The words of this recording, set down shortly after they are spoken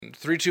And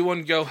 3, 2,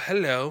 1, go.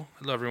 Hello,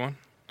 everyone.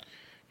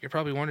 You're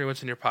probably wondering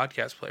what's in your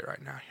podcast player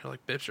right now. You're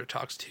like, Bibster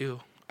Talks 2.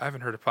 I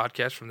haven't heard a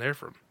podcast from there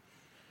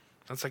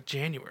that's like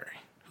January.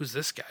 Who's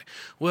this guy?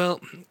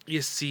 Well,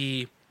 you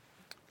see,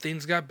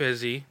 things got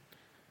busy.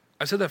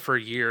 I said that for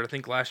a year. I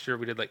think last year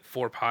we did like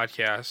 4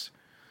 podcasts.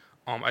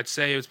 I'd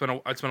say it's been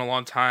a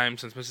long time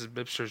since Mrs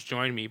Bibsters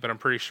joined me, but I'm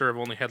pretty sure I've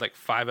only had like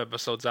 5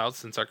 episodes out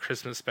since our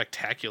Christmas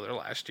spectacular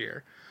last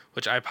year,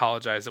 which I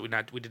apologize that we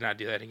did not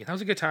do that again. That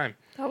was a good time.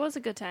 That was a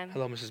good time.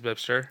 Hello, Mrs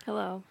Bibster.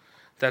 Hello.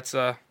 That's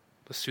the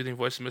soothing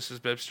voice of Mrs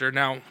Bibster.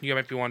 Now, you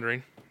might be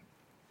wondering,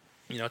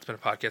 it's been a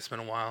podcast, it's been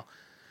a while.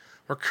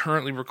 We're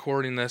currently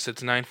recording this.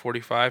 It's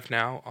 9:45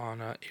 now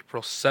on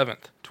April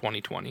 7th,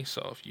 2020.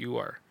 So if you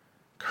are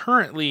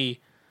currently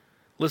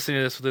listening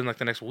to this within like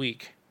the next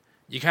week,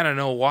 you kind of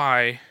know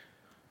why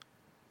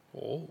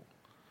we're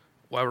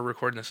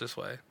recording this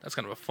way. That's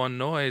kind of a fun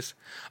noise.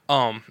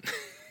 Do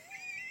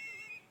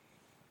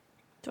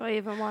I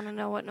even want to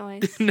know what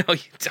noise? No,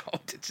 you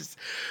don't. It's just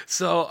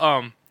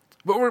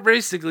but we're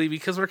basically,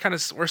 because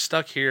we're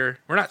stuck here.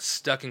 We're not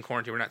stuck in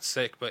quarantine. We're not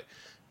sick, but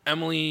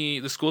Emily,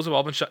 the schools have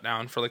all been shut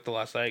down for like the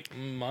last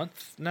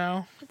month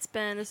now.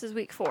 This is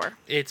week 4.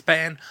 It's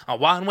been a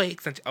 1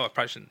 week since. Oh, I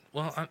probably shouldn't.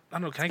 Well, I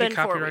don't know. Can I get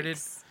copyrighted?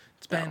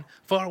 It's been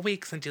 4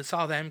 weeks since you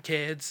saw them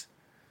kids,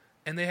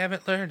 and they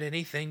haven't learned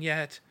anything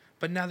yet.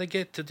 But now they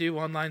get to do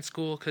online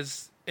school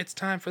because it's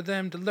time for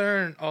them to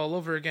learn all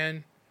over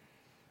again.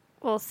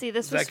 Well, see,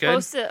 this was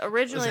supposed to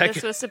originally.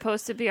 This was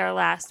supposed to be our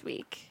last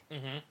week,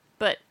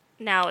 but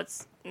now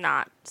it's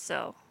not.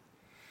 So,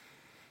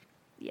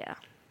 yeah.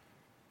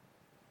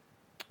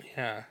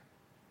 Yeah.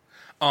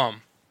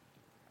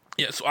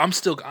 Yeah. So I'm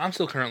still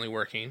currently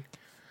working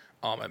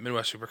at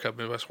Midwest Super Cup,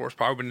 Midwest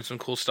Horsepower. We've been doing some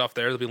cool stuff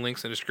there. There'll be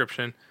links in the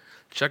description.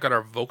 Check out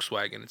our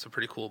Volkswagen. It's a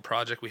pretty cool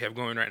project we have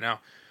going right now.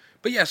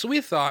 But yeah, so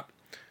we thought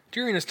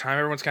during this time,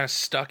 everyone's kind of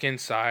stuck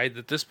inside.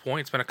 At this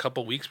point, it's been a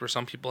couple weeks where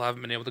some people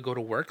haven't been able to go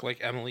to work, like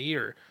Emily,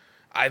 or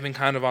I've been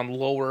kind of on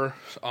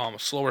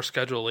slower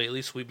schedule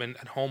lately, so we've been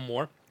at home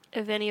more.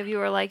 If any of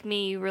you are like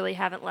me, you really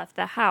haven't left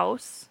the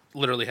house.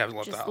 Literally haven't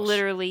left the house. Just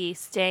literally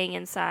staying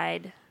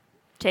inside,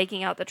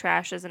 taking out the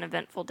trash is an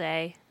eventful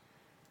day,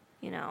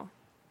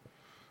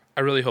 I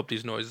really hope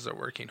these noises are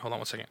working. Hold on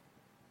 1 second.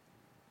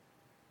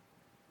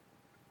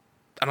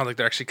 I don't think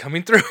they're actually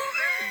coming through.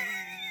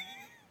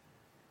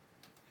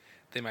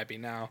 They might be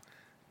now.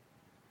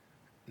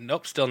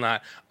 Nope, still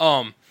not.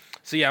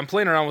 So yeah, I'm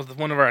playing around with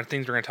one of our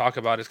things we're going to talk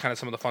about is kind of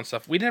some of the fun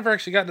stuff. We never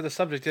actually got into the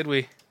subject, did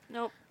we?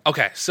 Nope.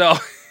 Okay, so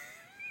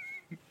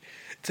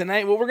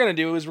tonight what we're going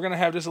to do is we're going to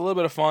have just a little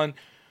bit of fun.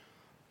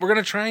 We're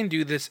going to try and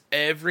do this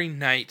every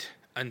night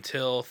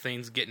until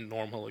things get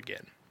normal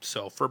again.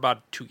 So for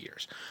about 2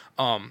 years.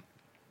 Sounds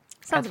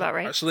about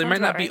right. So they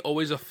might not be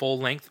always a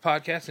full-length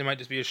podcast. They might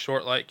just be a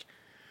short,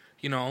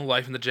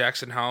 Life in the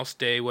Jackson house,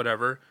 day,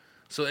 whatever.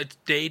 So it's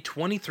day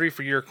 23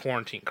 for your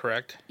quarantine,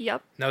 correct?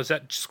 Yep. Now, is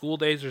that school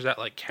days or is that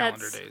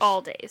calendar days?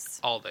 All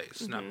days. All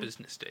days, not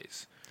business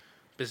days.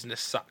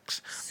 Business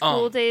sucks.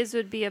 School days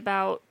would be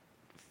about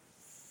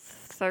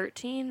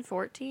 13,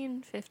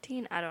 14,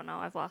 15. I don't know.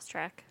 I've lost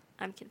track.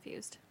 I'm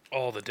confused.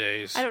 All the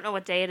days. I don't know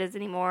what day it is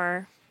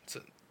anymore. It's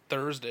a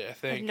Thursday, I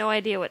think. I have no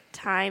idea what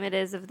time it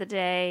is of the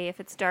day. If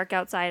it's dark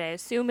outside, I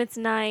assume it's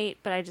night,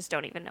 but I just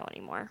don't even know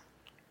anymore.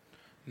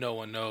 No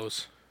one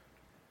knows.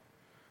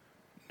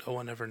 No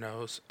one ever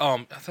knows. I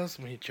thought it was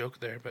a joke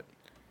there, but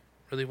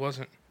really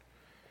wasn't.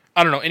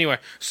 I don't know. Anyway,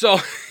 so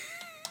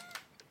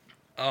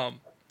kind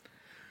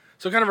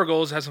of our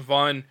goal is to have some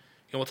fun.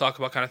 We'll talk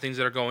about kind of things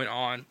that are going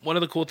on. One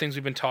of the cool things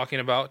we've been talking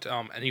about,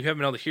 and you haven't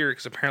been able to hear it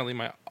because apparently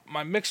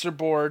my mixer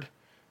board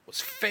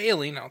was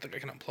failing. I don't think I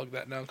can unplug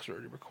that now because we're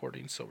already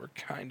recording, so we're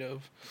kind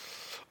of...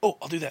 Oh,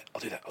 I'll do that.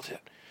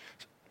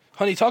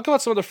 Honey, talk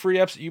about some of the free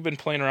apps that you've been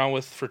playing around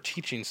with for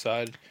teaching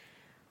side.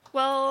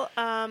 Well,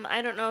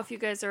 I don't know if you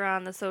guys are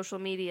on the social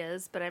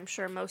medias, but I'm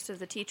sure most of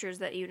the teachers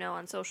that you know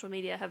on social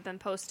media have been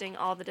posting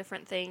all the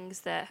different things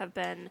that have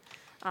been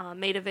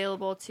made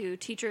available to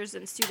teachers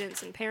and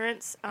students and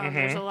parents.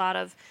 There's a lot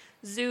of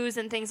zoos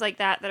and things like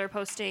that are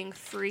posting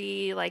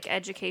free,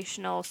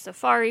 educational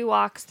safari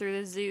walks through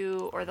the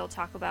zoo, or they'll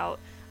talk about,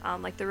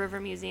 the River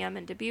Museum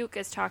in Dubuque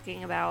is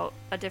talking about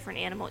a different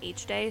animal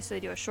each day, so they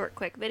do a short,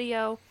 quick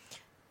video.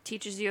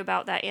 Teaches you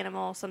about that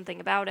animal, something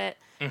about it.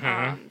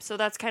 So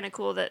that's kind of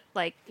cool that,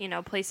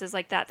 places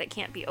like that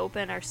can't be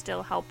open are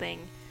still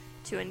helping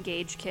to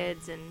engage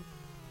kids and,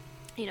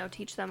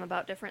 teach them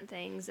about different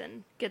things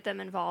and get them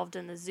involved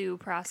in the zoo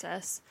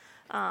process.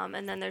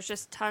 And then there's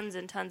just tons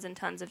and tons and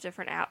tons of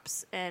different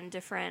apps and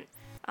different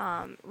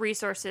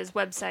resources,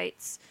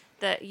 websites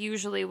that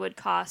usually would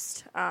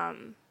cost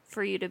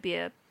for you to be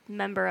a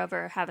member of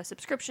or have a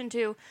subscription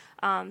to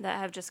that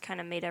have just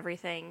kind of made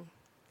everything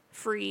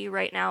free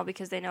right now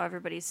because they know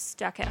everybody's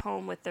stuck at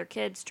home with their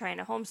kids trying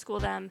to homeschool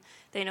them.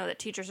 They know that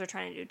teachers are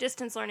trying to do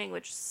distance learning,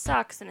 which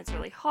sucks and it's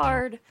really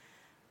hard.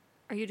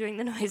 Are you doing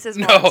the noises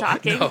while I'm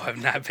talking? No,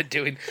 I've not been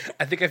doing...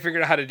 I think I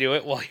figured out how to do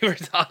it while you were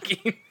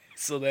talking.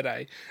 so that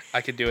I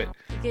could do it.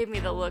 You gave me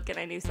the look and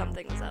I knew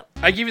something was up.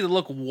 I give you the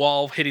look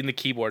while hitting the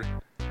keyboard.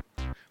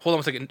 Hold on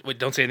a second. Wait,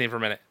 don't say anything for a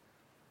minute.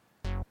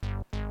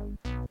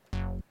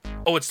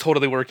 Oh, it's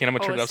totally working. I'm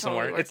going to turn it up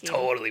somewhere. It's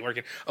totally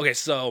working. Okay,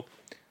 so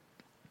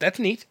that's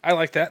neat. I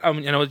like that.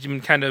 You know,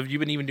 you've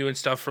been even doing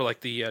stuff for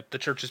like the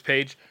church's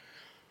page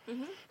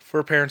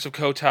for parents of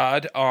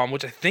Cotod,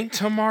 which I think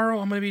tomorrow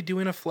I'm going to be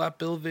doing a flat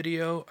bill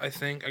video. I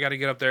think I got to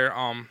get up there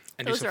and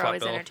do some flat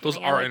bill. Those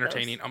are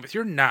entertaining. If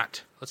you're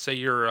not, let's say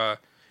you're,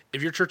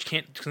 if your church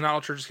can't, because not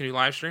all churches can do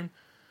live stream,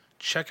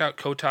 check out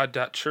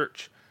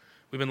Cotod.church.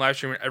 We've been live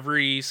streaming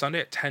every Sunday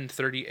at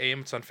 10:30 a.m.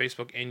 It's on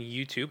Facebook and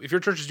YouTube. If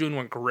your church is doing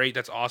one, great.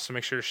 That's awesome.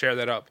 Make sure to share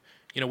that up.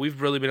 You know,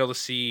 we've really been able to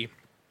see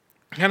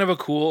kind of a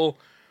cool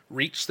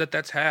reach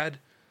that's had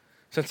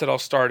since it all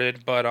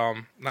started. But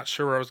not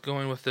sure where I was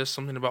going with this.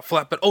 Something about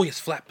Flat Bill. Oh, yes,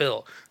 Flat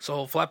Bill.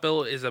 So Flat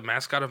Bill is a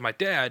mascot of my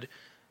dad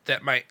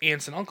that my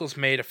aunts and uncles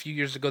made a few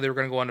years ago. They were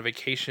going to go on a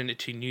vacation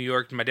to New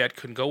York. My dad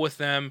couldn't go with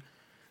them.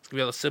 It's going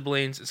to be all the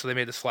siblings, and so they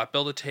made this Flat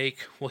Bill to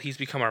take. Well, he's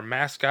become our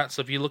mascot,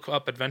 so if you look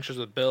up Adventures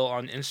with Bill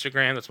on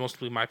Instagram, that's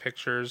mostly my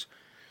pictures.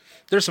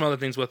 There's some other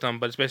things with them,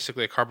 but it's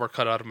basically a cardboard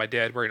cutout of my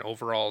dad wearing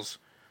overalls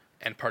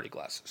and party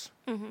glasses.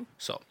 Mm-hmm.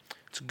 So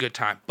it's a good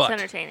time. But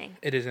it's entertaining.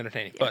 It is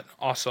entertaining, yeah. But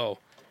also,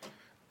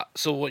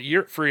 so what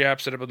your free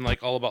apps that have been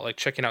like all about like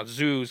checking out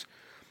zoos,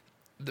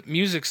 the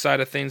music side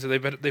of things, they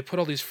put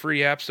all these free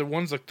apps. The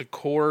ones like the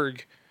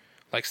Korg,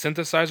 like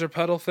synthesizer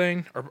pedal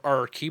thing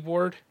or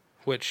keyboard,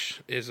 which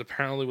is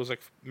apparently was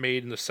like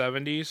made in the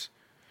 70s.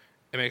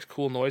 It makes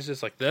cool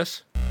noises like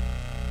this.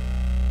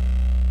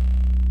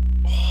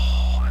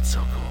 Oh, that's so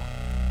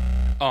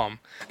cool.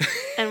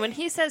 And when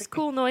he says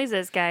cool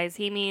noises, guys,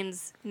 he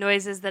means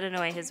noises that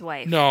annoy his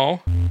wife.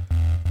 No.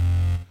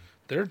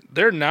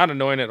 They're not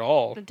annoying at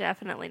all.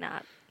 Definitely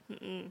not.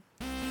 Mm-mm.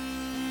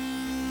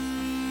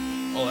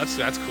 Oh,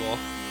 that's cool.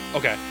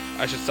 Okay,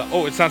 I should stop.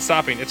 Oh, it's not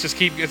stopping. It's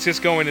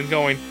just going and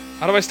going.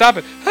 How do I stop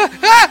it?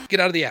 Get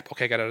out of the app.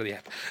 Okay, I got out of the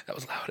app. That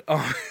was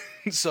loud.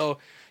 So,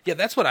 yeah,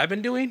 that's what I've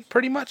been doing,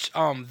 pretty much.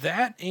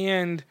 That,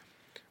 and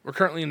we're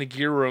currently in the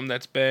gear room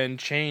that's been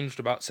changed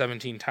about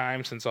 17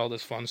 times since all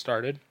this fun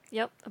started.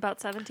 Yep,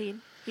 about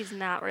 17. He's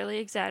not really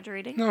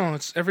exaggerating. No,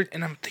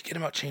 and I'm thinking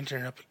about changing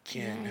it up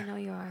again. Yeah, I know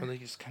you are. Really,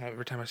 just kind of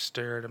every time I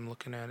stare at it, I'm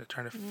looking at it,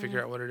 trying to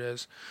figure out what it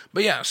is.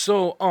 But yeah,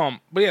 so,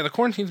 the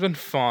quarantine's been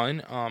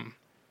fun.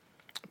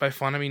 By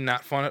fun, I mean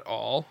not fun at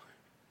all.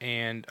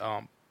 And,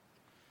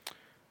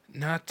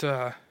 not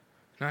good.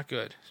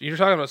 So you're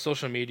talking about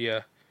social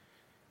media.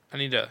 I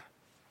need to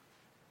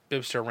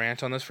Bibster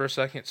rant on this for a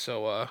second.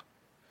 So,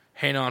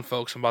 hang on,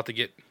 folks. I'm about to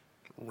get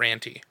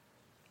ranty.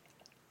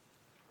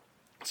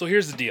 So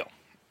here's the deal.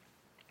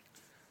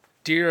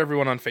 Dear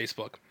everyone on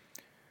Facebook,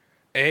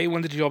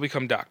 when did you all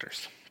become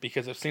doctors?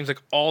 Because it seems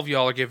like all of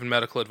y'all are giving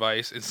medical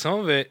advice, and some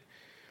of it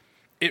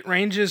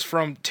ranges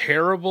from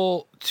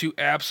terrible to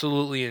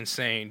absolutely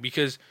insane.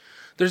 Because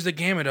there's the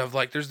gamut of,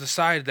 like, there's the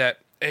side that,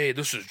 hey,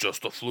 this is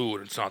just the flu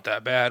and it's not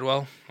that bad.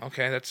 Well,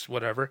 okay, that's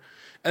whatever.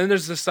 And then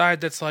there's the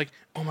side that's like,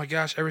 oh my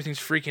gosh, everything's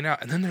freaking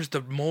out. And then there's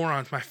the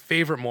morons. My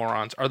favorite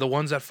morons are the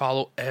ones that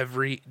follow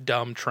every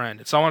dumb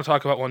trend. So I want to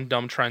talk about one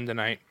dumb trend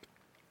tonight.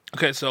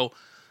 Okay, so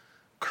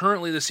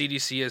currently the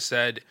CDC has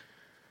said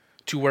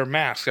to wear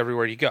masks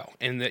everywhere you go.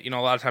 And that, a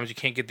lot of times you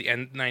can't get the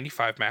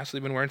N95 mask, so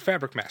they've been wearing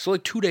fabric masks. So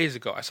like 2 days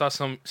ago, I saw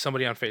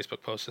somebody on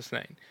Facebook post this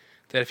thing,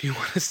 that if you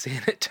want to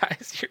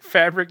sanitize your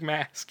fabric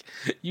mask,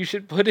 you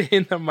should put it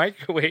in the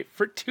microwave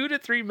for 2 to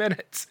 3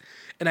 minutes.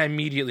 And I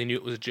immediately knew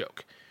it was a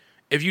joke.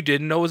 If you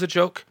didn't know it was a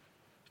joke,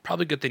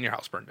 probably a good thing your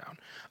house burned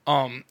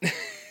down.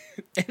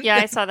 Yeah,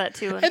 I saw that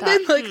too. And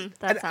then, like,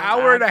 an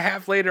hour and a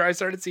half later, I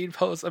started seeing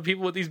posts of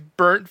people with these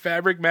burnt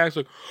fabric masks.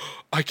 Like,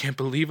 I can't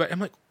believe it. I'm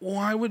like,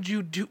 why would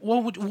you do?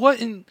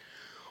 What in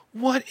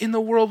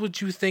the world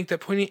would you think that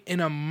putting it in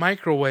a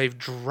microwave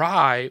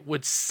dry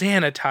would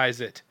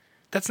sanitize it?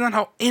 That's not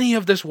how any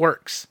of this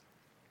works.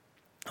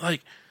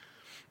 Like,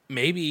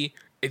 maybe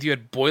if you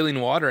had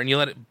boiling water and you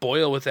let it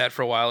boil with that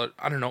for a while,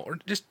 I don't know, or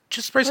just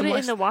spray some. Put it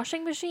in the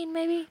washing machine,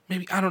 maybe.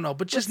 Maybe, I don't know,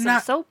 but just some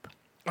not soap.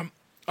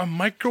 A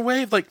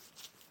microwave. Like,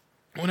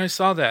 when I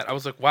saw that, I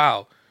was like,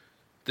 wow,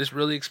 this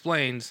really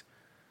explains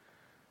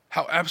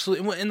how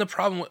absolutely. And the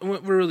problem,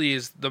 what really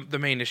is the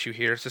main issue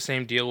here, it's the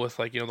same deal with,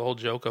 like, the whole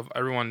joke of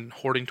everyone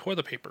hoarding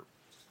toilet paper.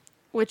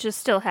 Which is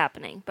still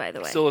happening, by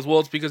the way. Still as well.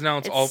 It's because now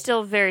it's all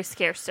still very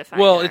scarce to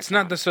find. Well, it's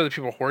not necessarily that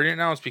people are hoarding it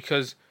now. It's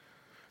because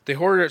they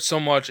hoarded it so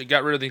much, it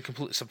got rid of the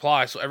complete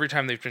supply. So every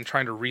time they've been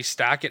trying to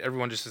restock it,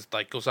 everyone just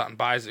goes out and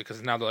buys it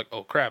because now they're like,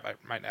 oh crap, I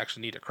might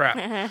actually need a crap.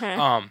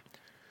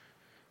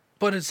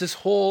 But it's this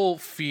whole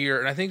fear,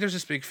 and I think there's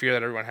this big fear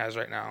that everyone has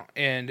right now.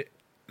 And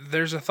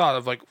there's a thought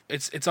of, like,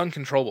 it's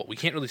uncontrollable. We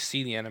can't really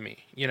see the enemy,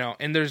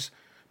 And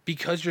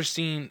because you're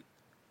seeing,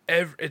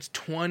 it's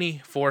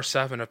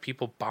 24/7 of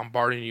people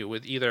bombarding you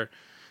with either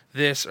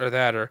this or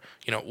that, or,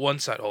 one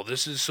side, oh,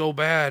 this is so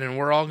bad, and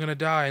we're all going to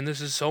die, and this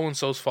is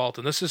so-and-so's fault,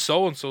 and this is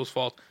so-and-so's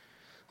fault.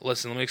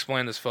 Listen, let me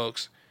explain this,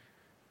 folks.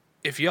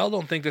 If y'all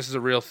don't think this is a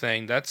real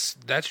thing, that's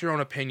your own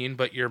opinion,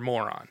 but you're a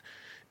moron.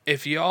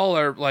 if y'all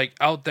are like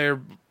out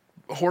there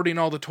hoarding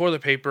all the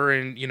toilet paper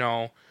and, you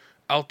know,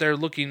 out there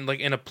looking like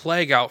in a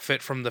plague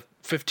outfit from the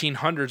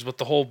 1500s with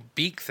the whole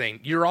beak thing,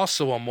 you're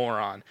also a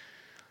moron.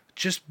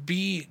 Just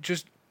be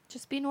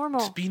normal.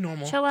 Just be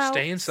normal. Chill out.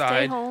 Stay inside.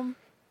 Stay home.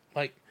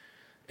 Like,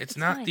 it's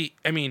not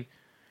fine.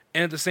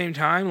 And at the same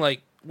time,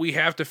 like, we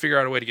have to figure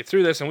out a way to get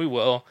through this, and we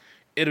will.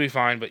 It'll be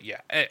fine, but yeah.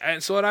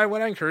 And so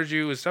what I encourage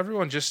you is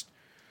everyone just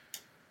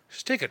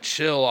take a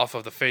chill off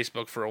of the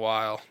Facebook for a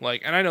while.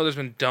 Like, and I know there's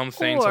been dumb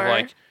things of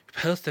like,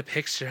 post a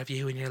picture of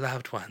you and your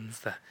loved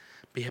ones.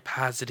 Be a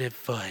positive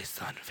voice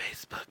on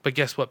Facebook. But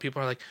guess what?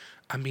 People are like,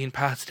 I'm being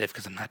positive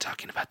because I'm not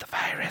talking about the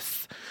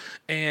virus.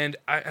 And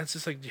it's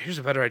just like, here's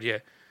a better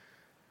idea.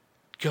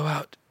 Go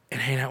out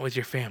and hang out with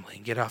your family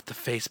and get off the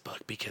Facebook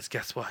because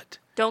guess what?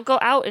 Don't go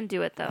out and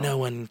do it, though. No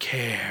one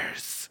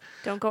cares.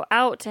 Don't go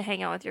out to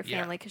hang out with your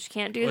family because you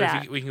can't do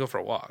that. We can go for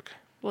a walk.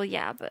 Well,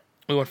 yeah, but...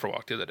 We went for a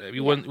walk the other day.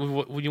 You wouldn't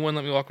let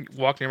me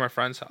walk near my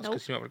friend's house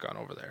because you would have gone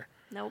over there.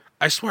 Nope.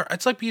 I swear,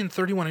 it's like being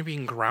 31 and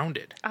being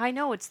grounded. I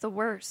know, it's the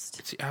worst.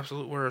 It's the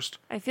absolute worst.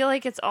 I feel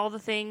like it's all the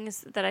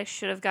things that I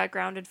should have got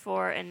grounded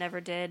for and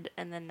never did,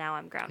 and then now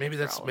I'm grounded. Maybe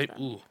that's for all of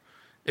them. ooh.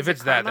 If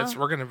it's that,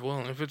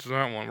 if it's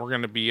that one, we're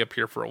gonna be up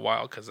here for a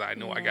while because I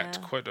know I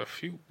got quite a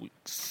few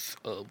weeks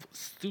of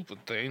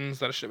stupid things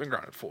that I should have been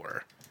grounded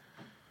for.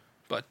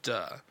 But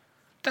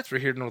that's for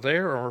here nor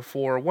there, or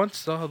for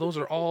once those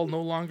are all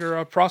no longer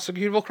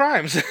prosecutable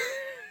crimes.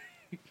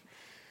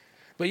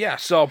 But yeah,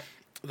 so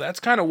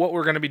that's kind of what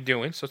we're gonna be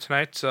doing. So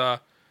tonight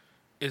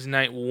is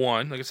night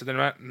one. Like I said,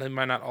 they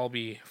might not all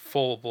be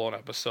full blown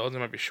episodes. They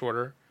might be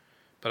shorter,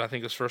 but I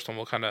think this first one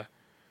will kind of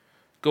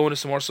go into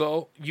some more.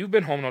 So, you've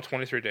been home now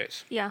 23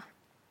 days. Yeah.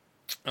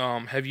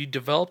 Have you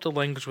developed a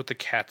language with the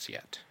cats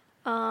yet?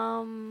 I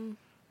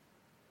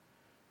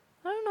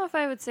don't know if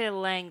I would say a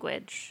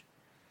language,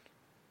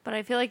 but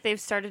I feel like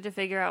they've started to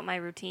figure out my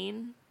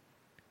routine.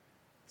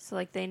 So,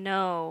 like, they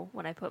know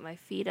when I put my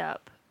feet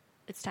up,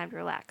 it's time to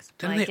relax.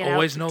 Didn't they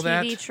always know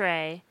that? TV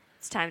tray,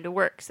 it's time to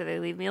work, so they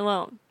leave me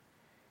alone.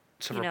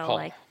 Except for Paul.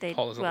 Like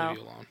Paul doesn't leave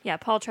you alone. Yeah,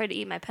 Paul tried to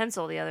eat my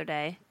pencil the other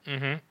day.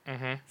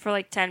 For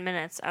like 10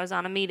 minutes. I was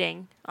on a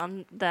meeting,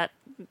 on that,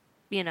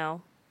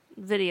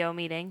 video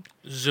meeting.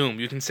 Zoom.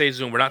 You can say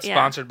Zoom. We're not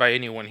sponsored by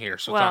anyone here.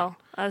 So I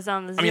was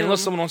on the Zoom. I mean,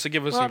 unless someone wants to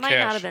give us some cash. Well, it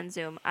might not have been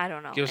Zoom. I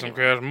don't know. Give us some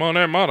cash. Money.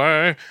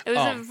 It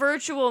was a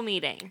virtual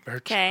meeting.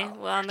 Okay?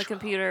 On the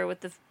computer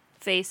with the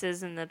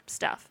faces and the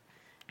stuff.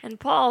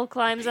 And Paul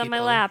climbs on my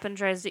lap and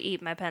tries to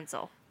eat my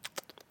pencil.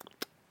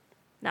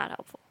 Not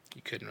helpful.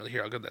 You couldn't really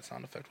hear how good that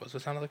sound effect was.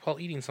 It sounded like Paul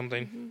eating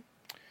something. Mm-hmm.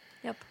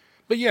 Yep.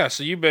 But yeah,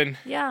 so you've been...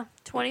 Yeah,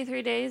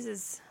 23 days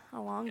is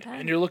a long time.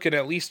 And you're looking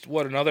at least,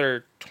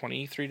 another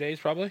 23 days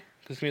probably?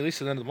 Because it's going to be at least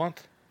to the end of the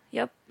month.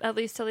 Yep, at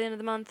least till the end of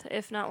the month,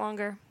 if not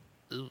longer.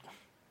 Ooh.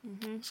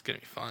 It's going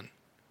to be fun.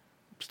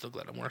 I'm still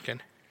glad I'm working.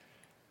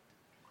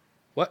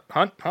 What?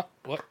 Huh?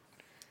 What?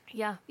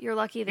 Yeah, you're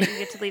lucky that you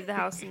get to leave the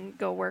house and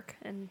go work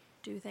and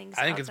do things.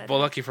 I think it's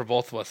lucky for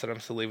both of us that I'm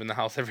still leaving the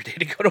house every day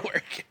to go to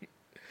work.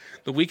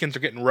 The weekends are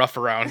getting rough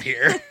around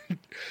here.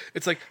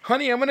 It's like,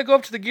 honey, I'm going to go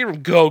up to the gear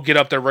room. Go, get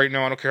up there right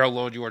now. I don't care how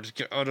low you are. Just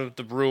get out of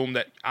the room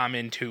that I'm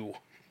into.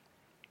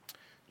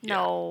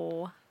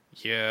 No.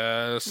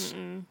 Yeah. Yes.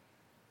 Mm-mm.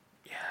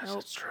 Yes,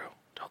 It's true.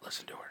 Don't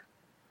listen to her.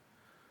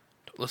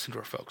 Don't listen to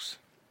her, folks.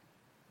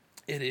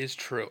 It is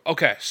true.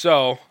 Okay,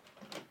 so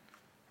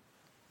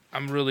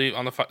I'm really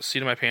on the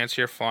seat of my pants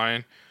here,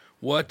 flying.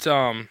 What,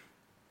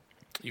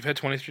 you've had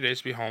 23 days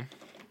to be home.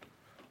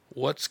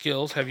 What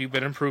skills have you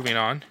been improving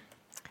on?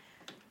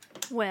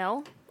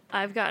 Well,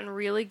 I've gotten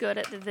really good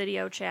at the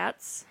video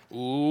chats.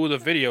 Ooh, the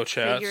video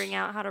chats. Figuring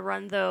out how to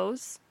run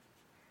those.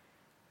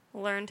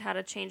 Learned how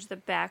to change the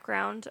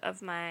background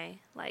of my,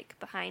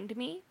 behind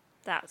me.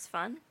 That was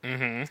fun.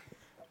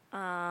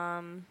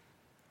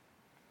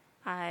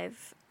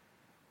 I've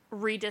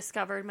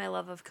rediscovered my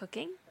love of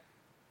cooking.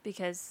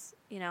 Because,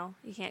 you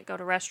can't go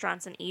to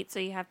restaurants and eat,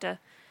 so you have to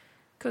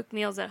cook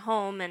meals at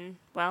home. And,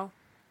 well,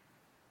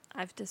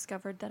 I've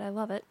discovered that I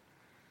love it.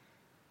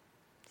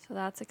 So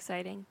that's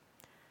exciting.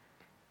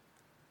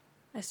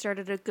 I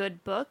started a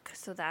good book,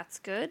 so that's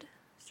good.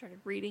 Started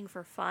reading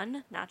for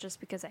fun, not just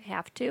because I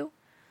have to,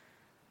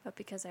 but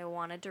because I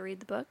wanted to read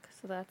the book,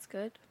 so that's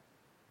good.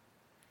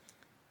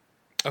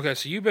 Okay,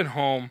 so you've been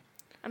home.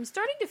 I'm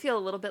starting to feel a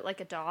little bit like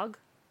a dog,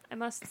 I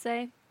must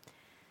say.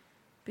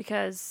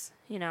 Because,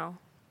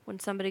 when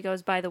somebody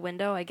goes by the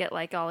window, I get,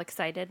 all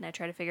excited, and I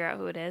try to figure out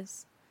who it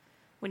is.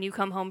 When you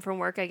come home from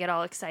work, I get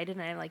all excited,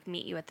 and I,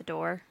 meet you at the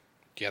door.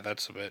 Yeah,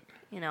 that's a bit.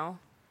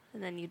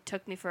 And then you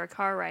took me for a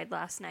car ride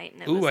last night,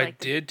 and it was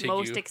the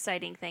most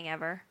exciting thing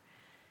ever.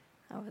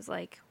 I was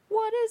like,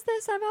 what is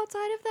this? I'm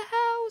outside of the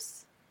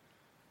house.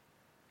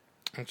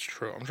 That's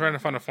true. I'm trying to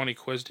find a funny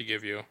quiz to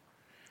give you.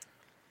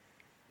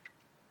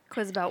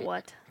 Quiz about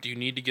what? Do you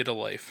need to get a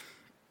life?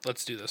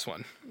 Let's do this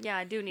one. Yeah,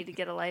 I do need to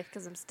get a life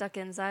because I'm stuck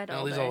inside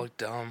all day. These all look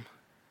dumb.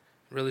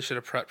 Really should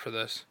have prepped for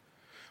this.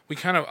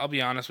 I'll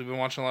be honest, we've been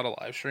watching a lot of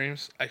live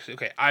streams. Actually,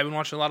 okay, I've been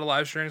watching a lot of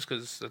live streams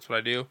because that's what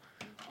I do.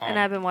 And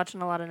I've been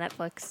watching a lot of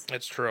Netflix.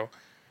 It's true.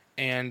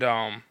 And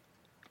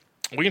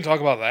we can talk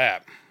about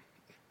that.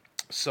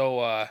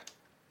 So,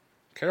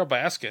 Carol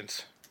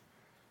Baskins,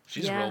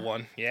 she's a real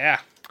one. Yeah.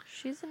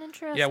 She's an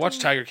interesting. Yeah, watch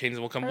Tiger Kings,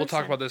 and we'll come. person. We'll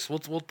talk about this. We'll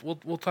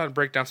try to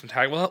break down some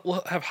Tiger.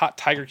 We'll have hot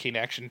Tiger King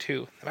action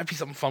too. That might be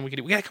something fun we could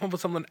do. We gotta come up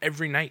with something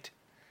every night.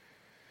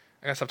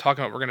 I gotta stop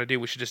talking about what we're gonna do.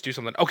 We should just do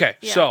something. Okay,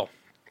 so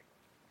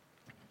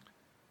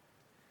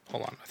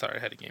hold on. I thought I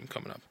had a game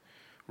coming up.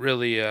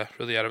 Really out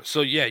of.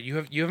 So yeah, you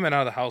haven't been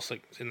out of the house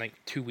in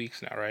 2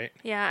 weeks now, right?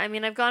 Yeah, I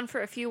mean I've gone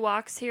for a few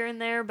walks here and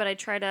there, but I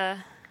try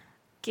to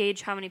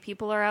gauge how many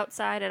people are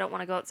outside. I don't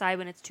want to go outside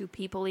when it's too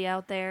people-y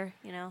out there.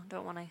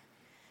 Don't want to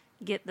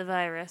get the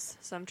virus.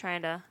 So I'm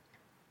trying to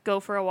go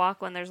for a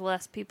walk when there's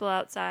less people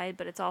outside,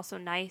 but it's also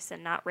nice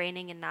and not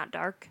raining and not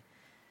dark.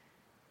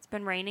 It's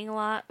been raining a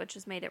lot, which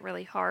has made it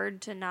really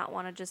hard to not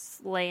want to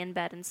just lay in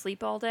bed and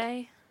sleep all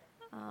day.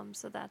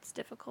 So that's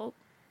difficult.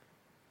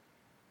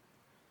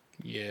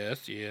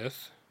 Yes. I'm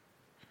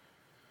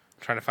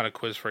trying to find a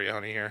quiz for you,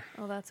 honey, here.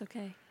 Oh, that's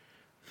okay.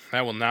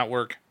 That will not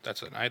work.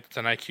 That's an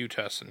IQ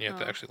test, and you have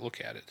to actually look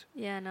at it.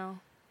 Yeah, no.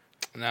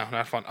 No,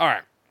 not fun. All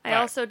right. I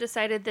also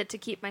decided that to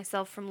keep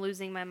myself from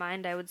losing my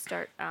mind, I would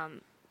start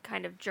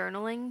kind of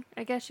journaling,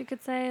 I guess you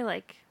could say.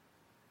 Like,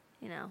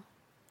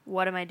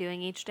 what am I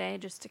doing each day,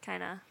 just to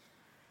kind of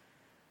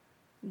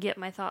get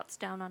my thoughts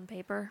down on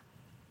paper.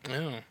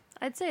 Oh.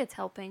 I'd say it's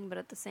helping, but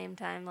at the same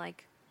time, I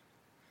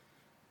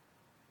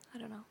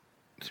don't know.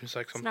 Seems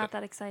like something. It's not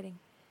that exciting.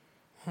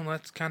 Well,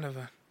 that's kind of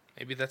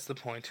maybe that's the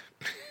point.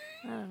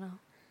 I don't know.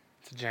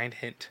 It's a giant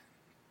hint.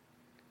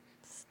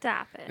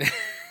 Stop it.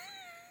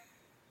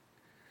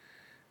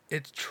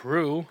 It's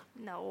true.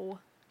 No.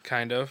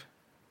 Kind of.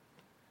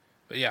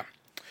 But yeah.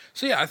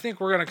 So yeah, I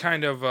think we're going to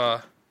kind of,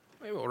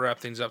 maybe we'll wrap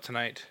things up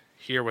tonight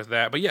here with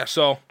that. But yeah,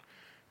 so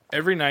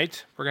every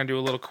night we're going to do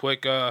a little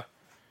quick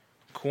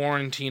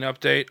quarantine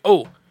update.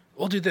 Oh,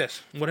 we'll do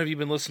this. What have you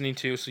been listening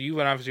to? So you've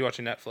been obviously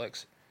watching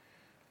Netflix.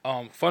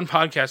 Fun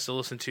podcast to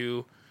listen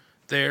to.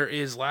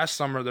 Last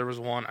summer there was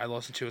one I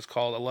listened to. It's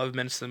called 11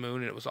 Minutes to the Moon,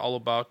 and it was all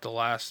about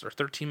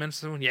 13 Minutes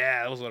to the Moon.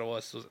 Yeah, that was what it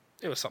was.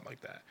 It was something like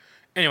that.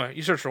 Anyway,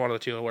 you search for one of the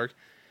two, it'll work.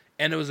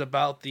 And it was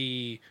about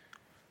everything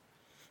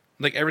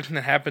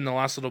that happened the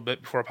last little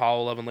bit before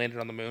Apollo 11 landed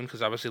on the moon,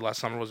 because obviously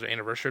last summer was the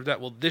anniversary of that.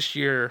 Well, this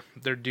year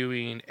they're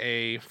doing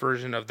a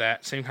version of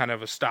that, same kind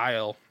of a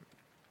style.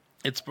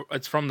 It's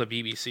from the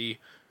BBC,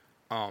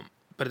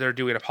 but they're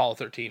doing Apollo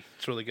 13.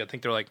 It's really good. I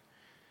think they're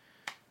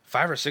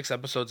 5 or 6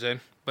 episodes in,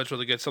 but it's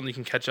really good. Something you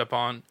can catch up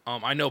on.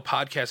 I know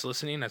podcast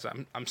listening, as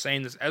I'm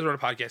saying this, as a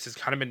podcast has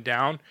kind of been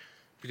down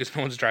because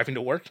no one's driving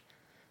to work.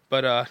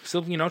 But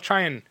still,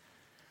 try and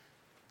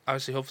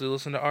obviously hopefully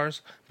listen to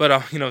ours. But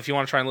if you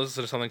want to try and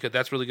listen to something good,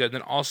 that's really good. And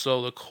then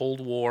also the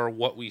Cold War,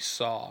 What We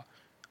Saw.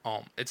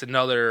 It's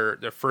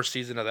their first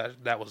season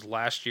of that was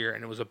last year,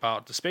 and it was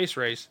about the space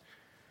race.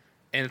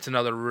 And it's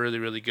another really,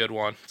 really good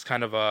one. It's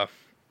kind of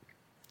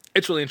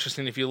it's really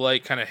interesting if you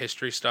like kind of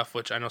history stuff,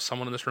 which I know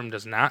someone in this room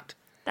does not.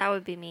 That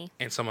would be me.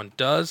 And someone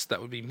does.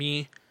 That would be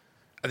me.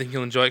 I think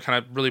you'll enjoy it.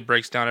 Kind of really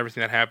breaks down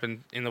everything that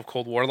happened in the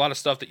Cold War. A lot of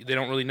stuff that they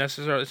don't really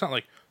necessarily... It's not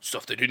like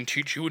stuff they didn't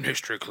teach you in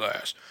history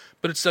class.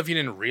 But it's stuff you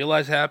didn't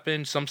realize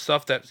happened. Some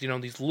stuff that,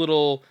 these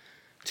little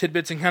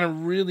tidbits, and kind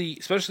of really...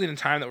 Especially in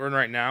the time that we're in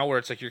right now, where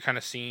it's you're kind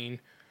of seeing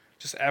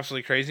just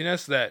absolutely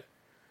craziness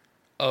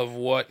of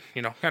what...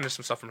 kind of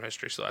some stuff from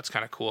history. So that's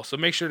kind of cool. So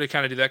make sure to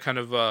kind of do that kind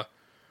of...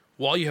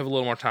 while you have a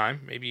little more time.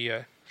 Maybe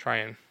try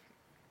and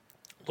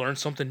learn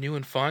something new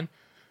and fun.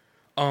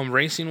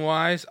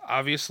 Racing-wise,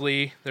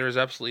 obviously, there is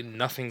absolutely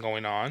nothing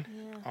going on.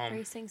 Yeah,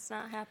 racing's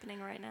not happening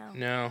right now.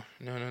 No.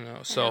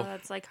 So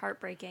that's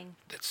heartbreaking.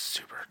 It's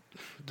super.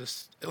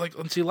 Let's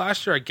see.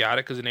 Last year I got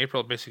it because in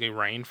April it basically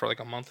rained for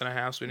a month and a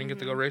half, so we didn't get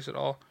to go race at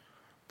all.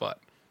 But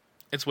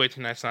it's way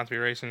too nice not to be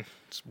racing.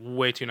 It's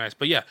way too nice.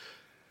 But yeah,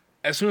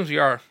 as soon as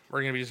we're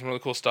going to be doing some really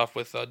cool stuff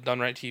with Done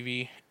Right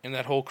TV and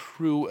that whole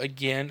crew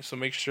again. So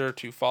make sure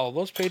to follow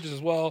those pages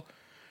as well.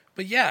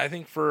 But yeah, I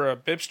think for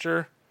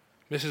Bibster,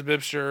 Mrs.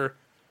 Bibster,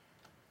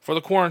 for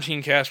the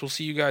Quarantine Cast, we'll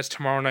see you guys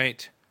tomorrow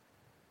night.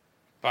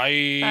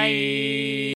 Bye. Bye.